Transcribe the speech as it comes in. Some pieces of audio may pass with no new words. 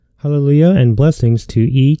Hallelujah and blessings to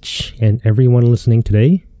each and everyone listening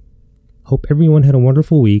today. Hope everyone had a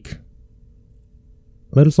wonderful week.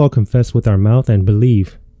 Let us all confess with our mouth and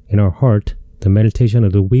believe in our heart the meditation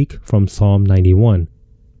of the week from Psalm 91.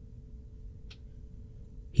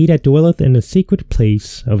 He that dwelleth in the secret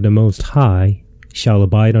place of the Most High shall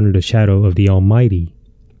abide under the shadow of the Almighty.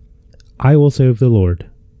 I will say of the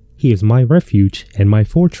Lord, He is my refuge and my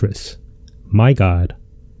fortress, my God.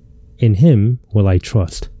 In Him will I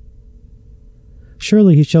trust.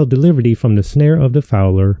 Surely He shall deliver thee from the snare of the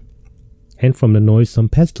fowler, and from the noisome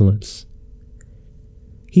pestilence.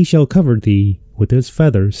 He shall cover thee with His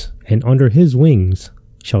feathers, and under His wings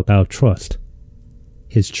shalt thou trust.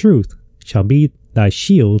 His truth shall be thy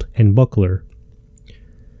shield and buckler.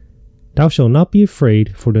 Thou shalt not be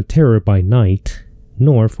afraid for the terror by night,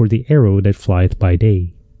 nor for the arrow that flieth by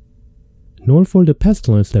day, nor for the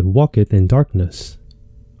pestilence that walketh in darkness,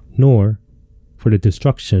 nor for the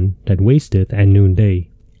destruction that wasteth at noonday.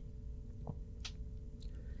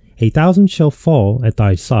 1,000 shall fall at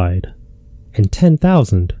thy side, and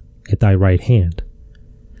 10,000 at thy right hand,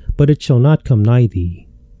 but it shall not come nigh thee.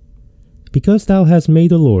 Because thou hast made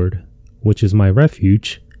the Lord, which is my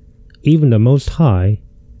refuge, even the Most High,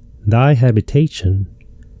 thy habitation,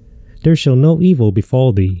 there shall no evil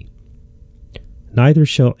befall thee, neither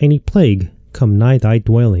shall any plague come nigh thy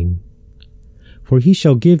dwelling. For He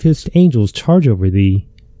shall give His angels charge over thee,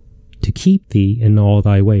 to keep thee in all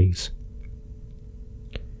thy ways.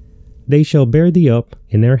 They shall bear thee up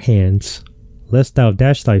in their hands, lest thou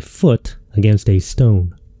dash thy foot against a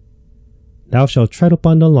stone. Thou shalt tread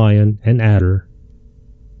upon the lion and adder,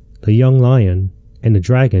 the young lion and the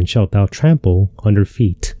dragon shalt thou trample under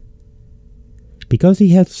feet. Because He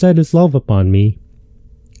hath set His love upon me,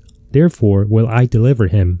 therefore will I deliver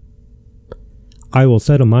him. I will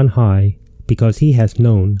set him on high, because he hath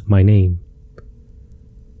known my name.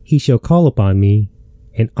 He shall call upon me,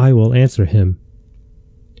 and I will answer him.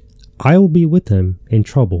 I will be with him in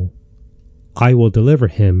trouble. I will deliver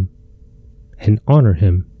him and honor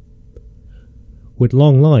him. With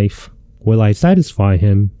long life will I satisfy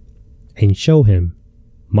him and show him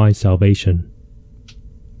my salvation.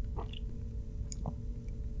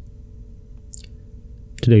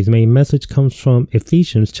 Today's main message comes from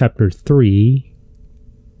Ephesians chapter 3,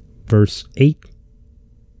 verse 8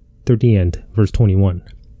 through the end, verse 21.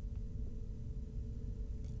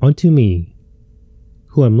 Unto me,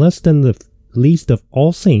 who am less than the least of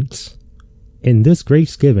all saints, in this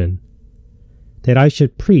grace given, that I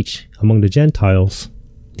should preach among the Gentiles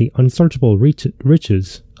the unsearchable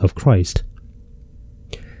riches of Christ,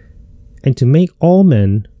 and to make all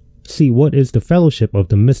men see what is the fellowship of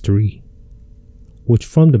the mystery, which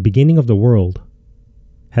from the beginning of the world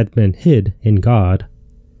hath been hid in God,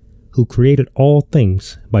 who created all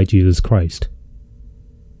things by Jesus Christ,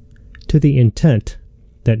 to the intent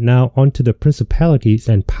that now unto the principalities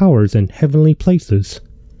and powers in heavenly places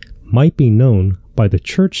might be known by the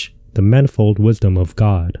church the manifold wisdom of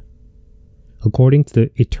God, according to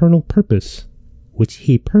the eternal purpose which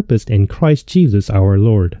He purposed in Christ Jesus our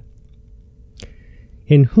Lord,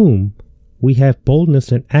 in whom we have boldness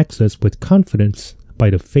and access with confidence by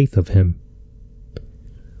the faith of Him.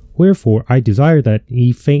 Wherefore I desire that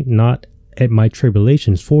ye faint not at my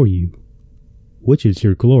tribulations for you, which is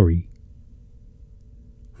your glory.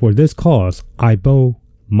 For this cause I bow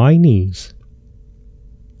my knees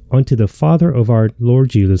unto the Father of our Lord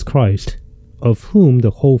Jesus Christ, of whom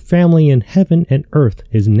the whole family in heaven and earth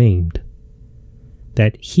is named,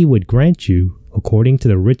 that He would grant you, according to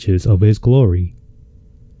the riches of His glory,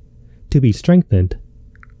 to be strengthened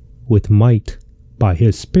with might by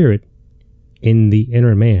His Spirit in the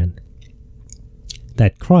inner man,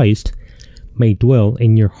 that Christ may dwell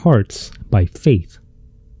in your hearts by faith,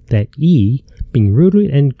 that ye, being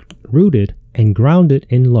rooted and grounded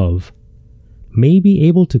in love, may be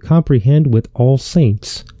able to comprehend with all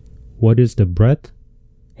saints what is the breadth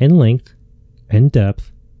and length and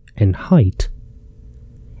depth and height,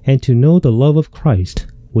 and to know the love of Christ,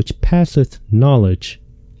 which passeth knowledge,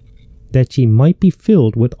 that ye might be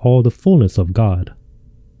filled with all the fullness of God.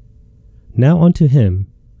 Now unto Him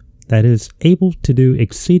that is able to do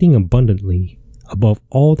exceeding abundantly above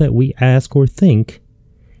all that we ask or think,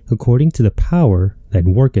 according to the power that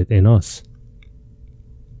worketh in us.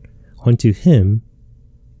 Unto Him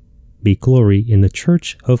be glory in the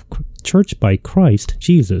church by Christ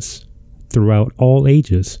Jesus throughout all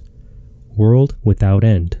ages, world without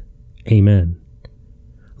end. Amen.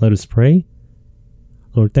 Let us pray.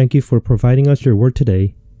 Lord, thank you for providing us your word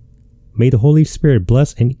today. May the Holy Spirit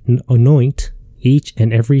bless and anoint each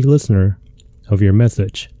and every listener of your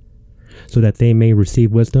message, so that they may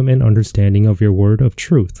receive wisdom and understanding of your word of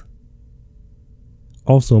truth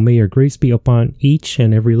Also, may your grace be upon each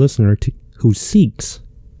and every listener who seeks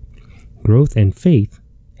growth and faith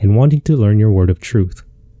and wanting to learn your word of truth.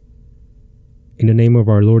 In the name of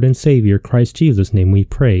our Lord and Savior, Christ Jesus' name we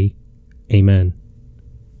pray. Amen.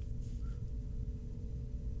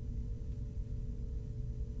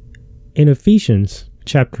 In Ephesians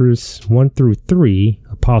chapters 1 through 3,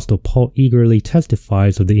 Apostle Paul eagerly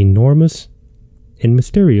testifies of the enormous and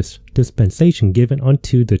mysterious dispensation given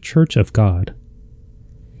unto the Church of God.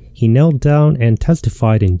 He knelt down and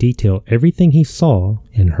testified in detail everything he saw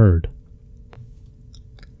and heard.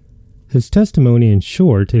 His testimony, in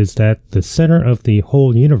short, is that the center of the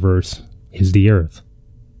whole universe is the earth.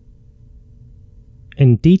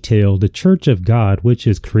 In detail, the Church of God, which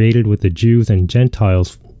is created with the Jews and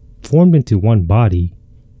Gentiles formed into one body,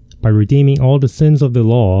 by redeeming all the sins of the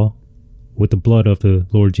law with the blood of the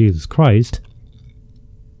Lord Jesus Christ,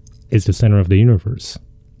 is the center of the universe.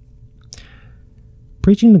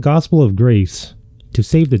 Preaching the gospel of grace to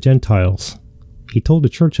save the Gentiles, he told the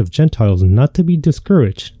church of Gentiles not to be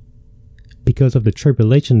discouraged because of the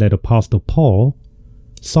tribulation that Apostle Paul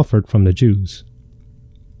suffered from the Jews.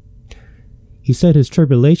 He said his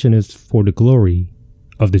tribulation is for the glory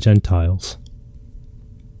of the Gentiles.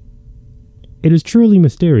 It is truly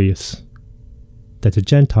mysterious that the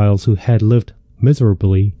Gentiles who had lived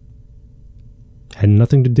miserably had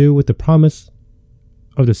nothing to do with the promise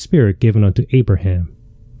of the Spirit given unto Abraham.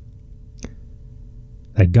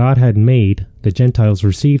 That God had made the Gentiles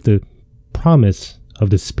receive the promise of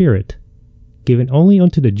the Spirit given only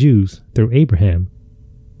unto the Jews through Abraham,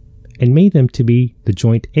 and made them to be the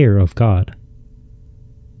joint heir of God.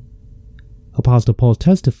 Apostle Paul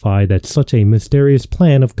testified that such a mysterious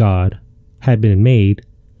plan of God had been made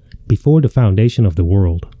before the foundation of the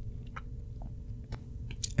world.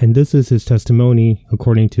 And this is his testimony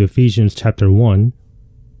according to Ephesians chapter 1,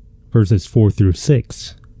 verses 4 through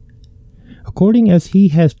 6. According as he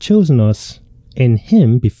has chosen us in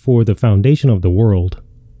him before the foundation of the world,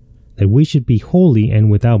 that we should be holy and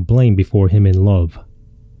without blame before him in love,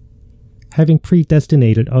 having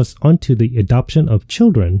predestinated us unto the adoption of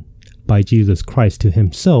children by Jesus Christ to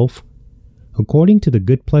himself, according to the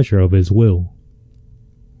good pleasure of his will,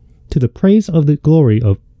 to the praise of the glory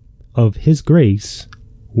of his grace,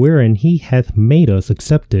 wherein he hath made us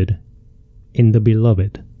accepted in the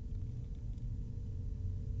beloved.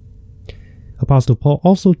 Apostle Paul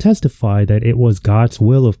also testified that it was God's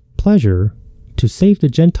will of pleasure to save the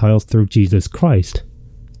Gentiles through Jesus Christ,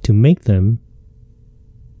 to make them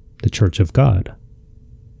the church of God.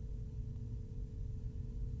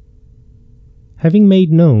 Having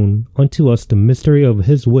made known unto us the mystery of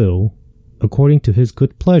his will, according to his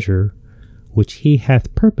good pleasure, which he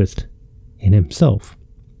hath purposed in himself,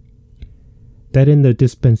 that in the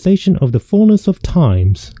dispensation of the fullness of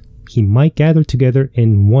times he might gather together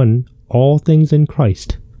in one all things in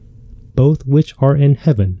Christ, both which are in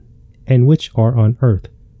heaven and which are on earth,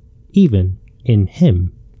 even in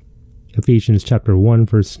him. Ephesians chapter 1,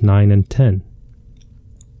 verse 9 and 10.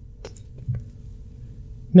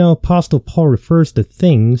 Now, Apostle Paul refers the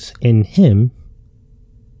things in him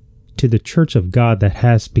to the church of God that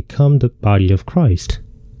has become the body of Christ,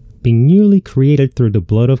 being newly created through the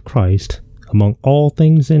blood of Christ among all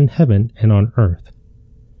things in heaven and on earth.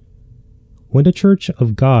 When the church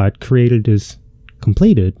of God created is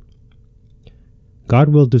completed, God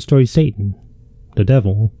will destroy Satan, the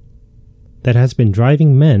devil, that has been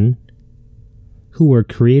driving men who were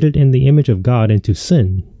created in the image of God into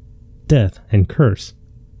sin, death, and curse.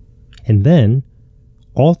 And then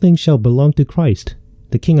all things shall belong to Christ,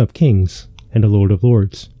 the King of Kings and the Lord of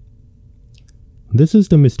Lords. This is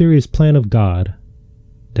the mysterious plan of God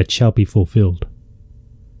that shall be fulfilled.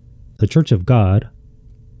 The church of God,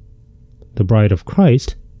 the bride of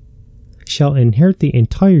Christ, shall inherit the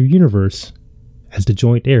entire universe as the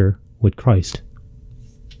joint heir with Christ.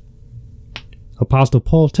 Apostle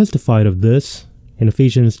Paul testified of this in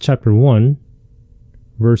Ephesians chapter 1,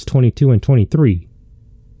 verse 22 and 23.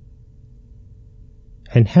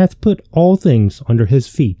 And hath put all things under his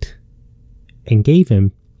feet, and gave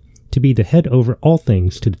him to be the head over all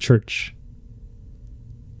things to the church,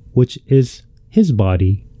 which is his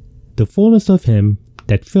body, the fullness of him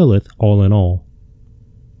that filleth all in all.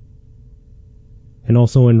 And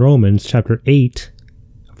also in Romans chapter 8,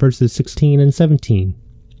 verses 16 and 17.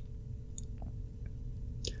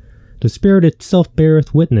 The Spirit itself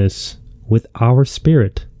beareth witness with our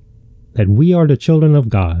spirit that we are the children of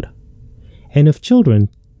God, and if children,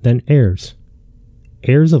 then heirs,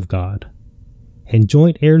 heirs of God, and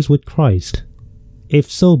joint heirs with Christ,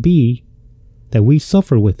 if so be that we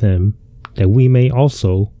suffer with him, that we may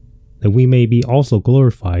be also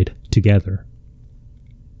glorified together.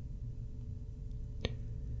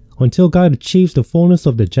 Until God achieves the fullness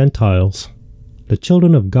of the Gentiles, the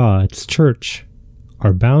children of God's church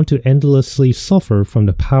are bound to endlessly suffer from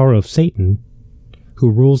the power of Satan,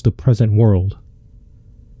 who rules the present world.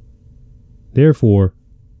 Therefore,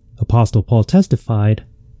 Apostle Paul testified,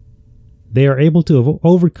 they are able to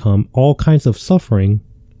overcome all kinds of suffering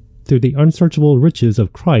through the unsearchable riches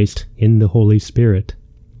of Christ in the Holy Spirit.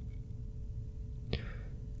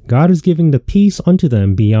 God is giving the peace unto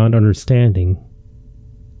them beyond understanding.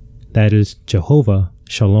 That is Jehovah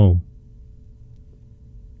Shalom.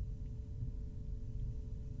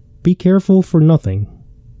 Be careful for nothing,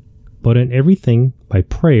 but in everything by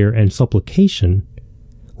prayer and supplication,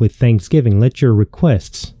 with thanksgiving let your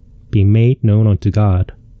requests be made known unto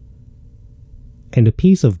God. And the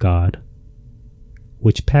peace of God,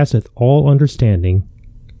 which passeth all understanding,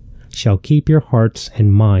 shall keep your hearts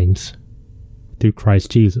and minds through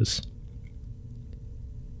Christ Jesus.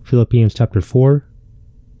 Philippians chapter 4,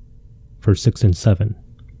 verse 6 and 7.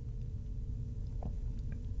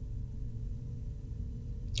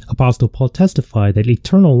 Apostle Paul testified that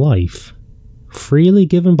eternal life, freely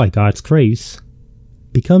given by God's grace,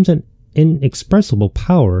 becomes an inexpressible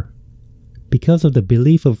power because of the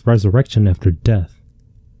belief of resurrection after death.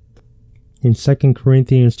 In 2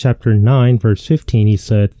 Corinthians chapter 9, verse 15, he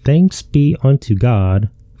said, "Thanks be unto God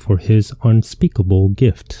for his unspeakable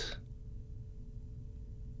gift."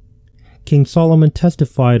 King Solomon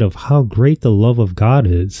testified of how great the love of God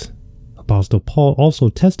is. Apostle Paul also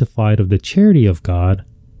testified of the charity of God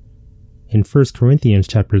in 1 Corinthians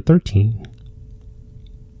chapter 13.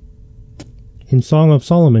 In Song of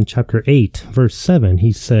Solomon chapter 8, verse 7,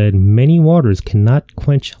 he said, "Many waters cannot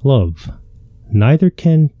quench love, neither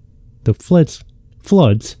can the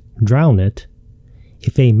floods drown it.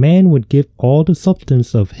 If a man would give all the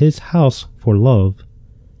substance of his house for love,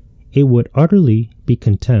 it would utterly be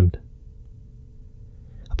contemned."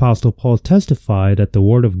 Apostle Paul testified that the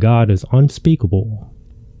word of God is unspeakable.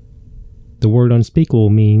 The word unspeakable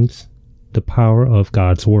means the power of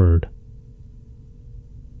God's word.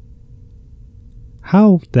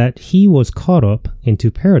 How that he was caught up into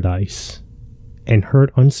paradise and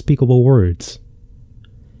heard unspeakable words,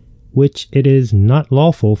 which it is not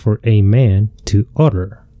lawful for a man to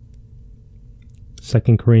utter.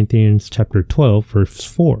 2 Corinthians chapter 12, verse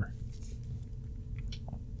 4.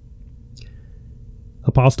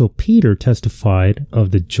 Apostle Peter testified of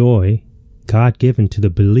the joy God given to the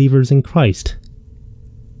believers in Christ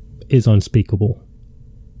is unspeakable.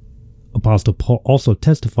 Apostle Paul also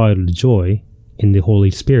testified of the joy in the Holy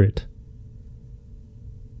Spirit.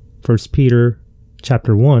 1 Peter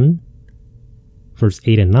chapter 1, verse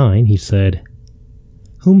 8 and 9, he said,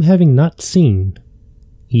 "Whom having not seen,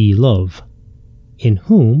 ye love, in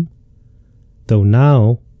whom, though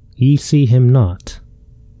now ye see him not,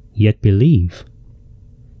 yet believe,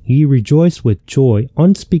 ye rejoice with joy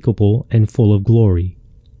unspeakable and full of glory,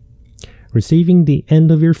 receiving the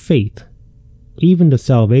end of your faith, even the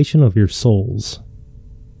salvation of your souls."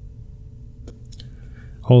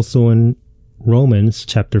 Also in Romans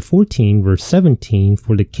chapter 14, verse 17,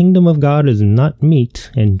 "For the kingdom of God is not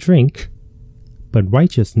meat and drink, but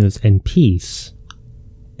righteousness and peace,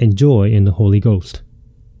 and joy in the Holy Ghost."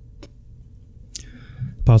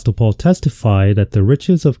 Apostle Paul testified that the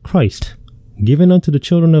riches of Christ given unto the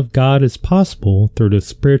children of God is possible through the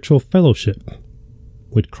spiritual fellowship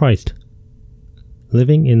with Christ,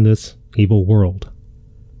 living in this evil world.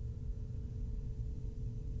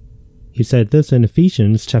 He said this in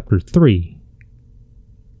Ephesians chapter 3,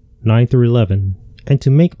 9 through 11, "And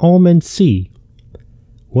to make all men see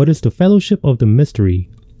what is the fellowship of the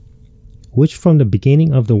mystery, which from the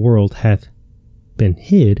beginning of the world hath been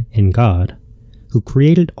hid in God, who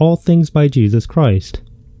created all things by Jesus Christ,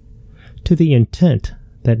 to the intent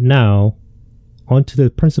that now unto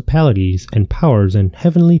the principalities and powers in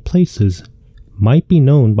heavenly places might be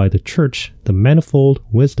known by the church the manifold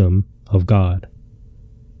wisdom of God,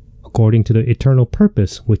 according to the eternal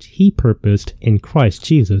purpose which he purposed in Christ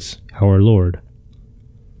Jesus our Lord."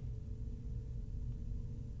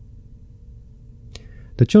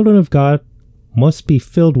 The children of God must be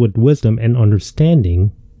filled with wisdom and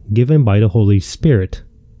understanding given by the Holy Spirit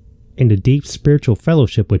in the deep spiritual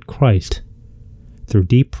fellowship with Christ through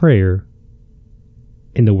deep prayer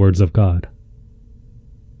in the words of God.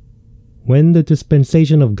 When the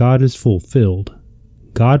dispensation of God is fulfilled,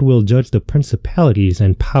 God will judge the principalities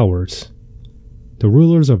and powers, the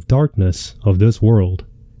rulers of darkness of this world,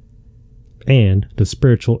 and the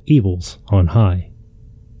spiritual evils on high.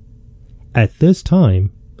 At this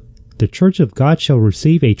time, the Church of God shall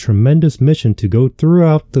receive a tremendous mission to go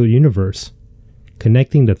throughout the universe,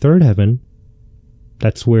 connecting the third heaven,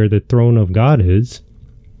 that's where the throne of God is,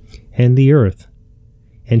 and the earth,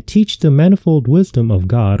 and teach the manifold wisdom of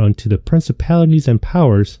God unto the principalities and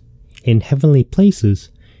powers in heavenly places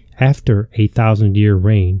after 1,000-year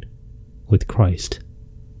reign with Christ.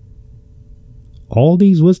 All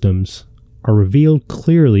these wisdoms are revealed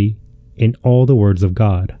clearly in all the words of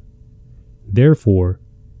God. Therefore,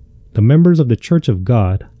 the members of the Church of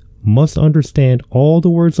God must understand all the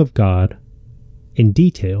words of God in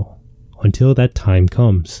detail until that time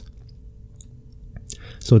comes,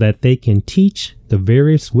 so that they can teach the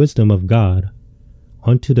various wisdom of God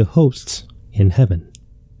unto the hosts in heaven.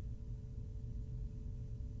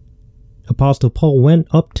 Apostle Paul went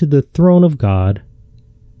up to the throne of God,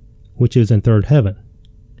 which is in third heaven,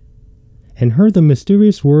 and heard the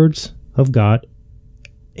mysterious words of God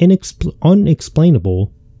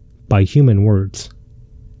unexplainable by human words.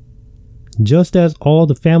 Just as all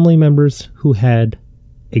the family members who had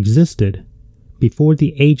existed before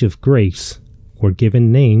the age of grace were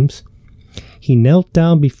given names, he knelt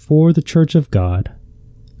down before the Church of God,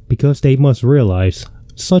 because they must realize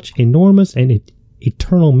such enormous and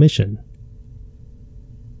eternal mission.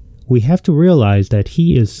 We have to realize that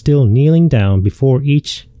he is still kneeling down before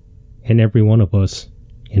each and every one of us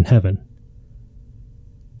in heaven.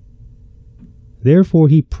 Therefore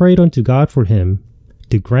he prayed unto God for him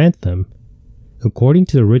to grant them, according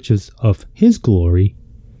to the riches of his glory,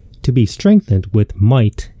 to be strengthened with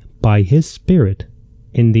might by his Spirit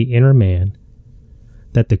in the inner man,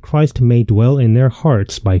 that the Christ may dwell in their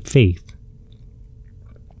hearts by faith,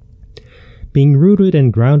 being rooted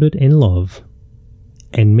and grounded in love,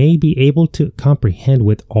 and may be able to comprehend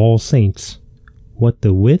with all saints what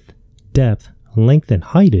the width, depth, length, and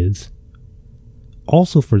height is,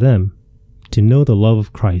 also for them to know the love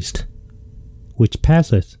of Christ, which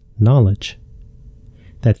passeth knowledge,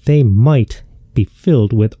 that they might be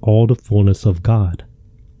filled with all the fullness of God.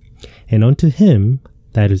 And unto him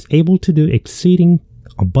that is able to do exceeding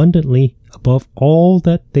abundantly above all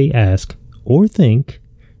that they ask or think,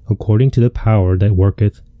 according to the power that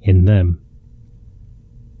worketh in them.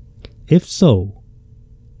 If so,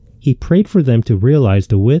 he prayed for them to realize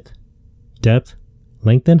the width, depth,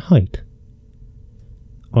 length, and height.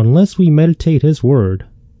 Unless we meditate his word,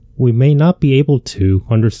 we may not be able to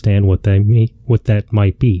understand what that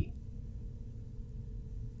might be.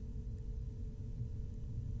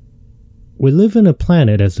 We live in a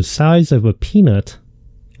planet as the size of a peanut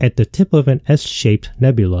at the tip of an S-shaped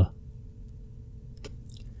nebula.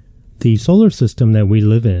 The solar system that we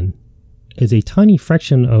live in is a tiny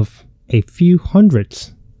fraction of a few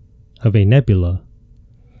hundredths of a nebula,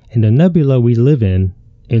 and the nebula we live in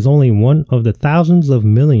is only one of the thousands of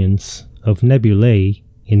millions of nebulae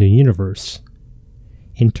in the universe.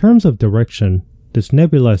 In terms of direction, this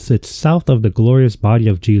nebula sits south of the glorious body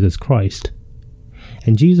of Jesus Christ,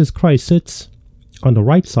 and Jesus Christ sits on the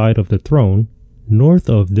right side of the throne, north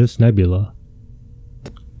of this nebula.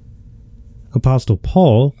 Apostle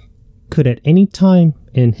Paul could at any time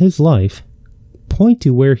in his life point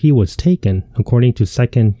to where he was taken, according to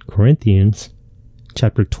 2 Corinthians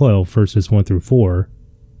chapter 12, verses 1 through 4,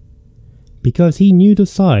 because he knew the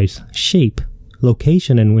size, shape,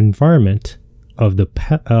 location, and environment of the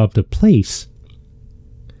place.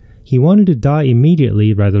 He wanted to die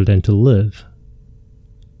immediately rather than to live.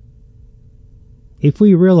 If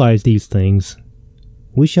we realize these things,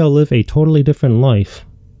 we shall live a totally different life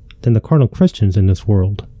than the carnal Christians in this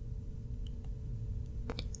world.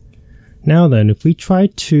 Now then, if we try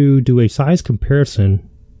to do a size comparison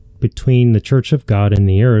between the Church of God and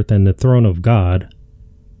the earth and the throne of God,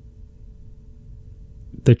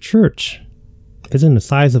 the church isn't the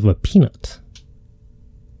size of a peanut.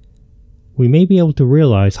 We may be able to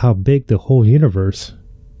realize how big the whole universe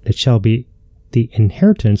that shall be the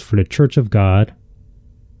inheritance for the Church of God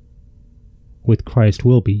with Christ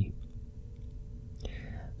will be.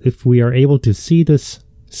 If we are able to see this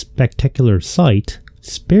spectacular sight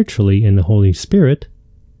spiritually in the Holy Spirit,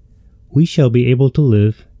 we shall be able to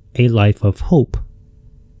live a life of hope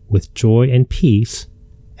with joy and peace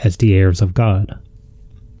as the heirs of God.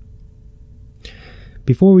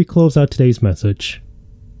 Before we close out today's message,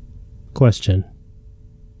 question: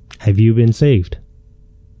 have you been saved?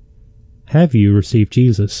 Have you received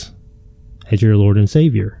Jesus as your Lord and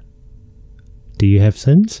Savior? Do you have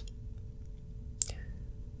sins?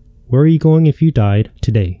 Where are you going if you died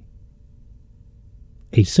today?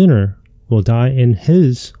 A sinner will die in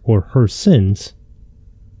his or her sins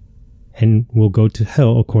and will go to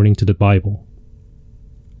hell according to the Bible.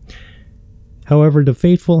 However, the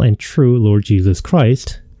faithful and true Lord Jesus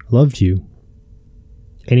Christ loved you.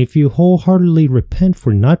 And if you wholeheartedly repent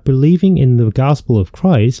for not believing in the gospel of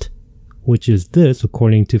Christ, which is this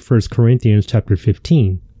according to 1 Corinthians chapter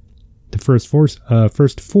 15, the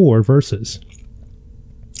first four verses.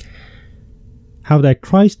 How that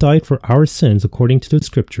Christ died for our sins according to the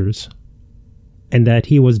Scriptures, and that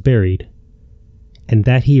he was buried, and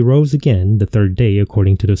that he rose again the third day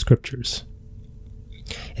according to the Scriptures.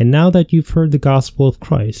 And now that you've heard the gospel of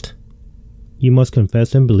Christ, you must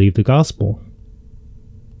confess and believe the gospel.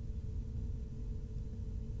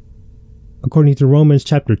 According to Romans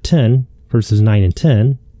chapter 10, verses 9 and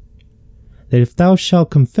 10, that if thou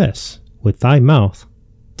shalt confess with thy mouth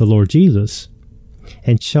the Lord Jesus,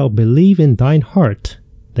 and shalt believe in thine heart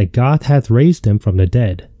that God hath raised him from the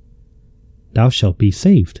dead, thou shalt be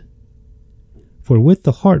saved. For with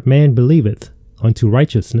the heart man believeth unto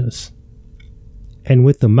righteousness, and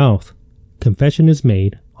with the mouth confession is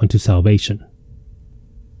made unto salvation.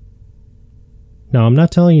 Now, I'm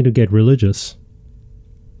not telling you to get religious.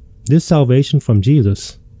 This salvation from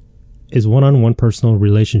Jesus is one-on-one personal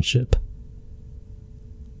relationship.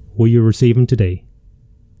 Will you receive him today?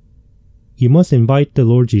 You must invite the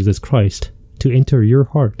Lord Jesus Christ to enter your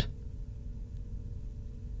heart.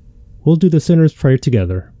 We'll do the sinner's prayer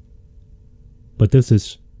together, but this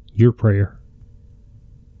is your prayer.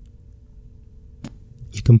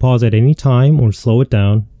 You can pause at any time or slow it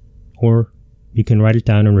down, or you can write it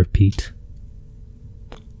down and repeat.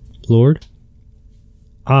 Lord,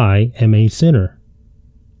 I am a sinner.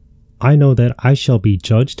 I know that I shall be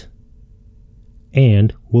judged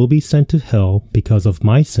and will be sent to hell because of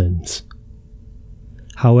my sins.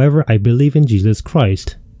 However, I believe in Jesus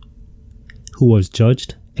Christ, who was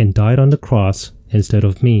judged and died on the cross instead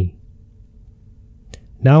of me.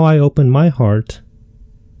 Now I open my heart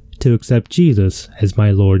to accept Jesus as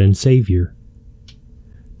my Lord and Savior.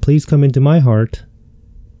 Please come into my heart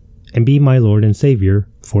and be my Lord and Savior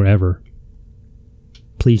forever.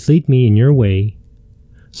 Please lead me in your way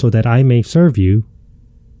so that I may serve you.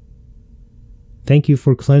 Thank you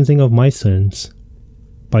for cleansing of my sins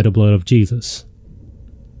by the blood of Jesus.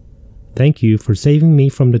 Thank you for saving me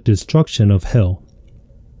from the destruction of hell.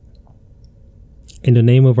 In the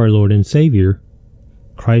name of our Lord and Savior,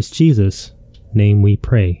 Christ Jesus' name we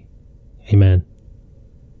pray. Amen.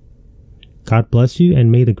 God bless you,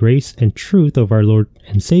 and may the grace and truth of our Lord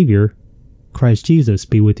and Savior, Christ Jesus,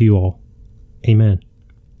 be with you all. Amen.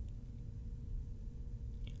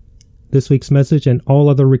 This week's message and all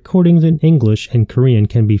other recordings in English and Korean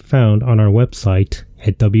can be found on our website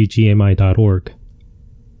at wgmi.org.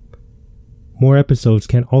 More episodes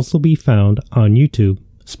can also be found on YouTube,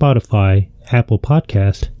 Spotify, Apple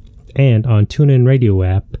Podcast, and on TuneIn Radio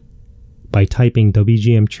app by typing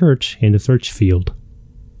WGM Church in the search field.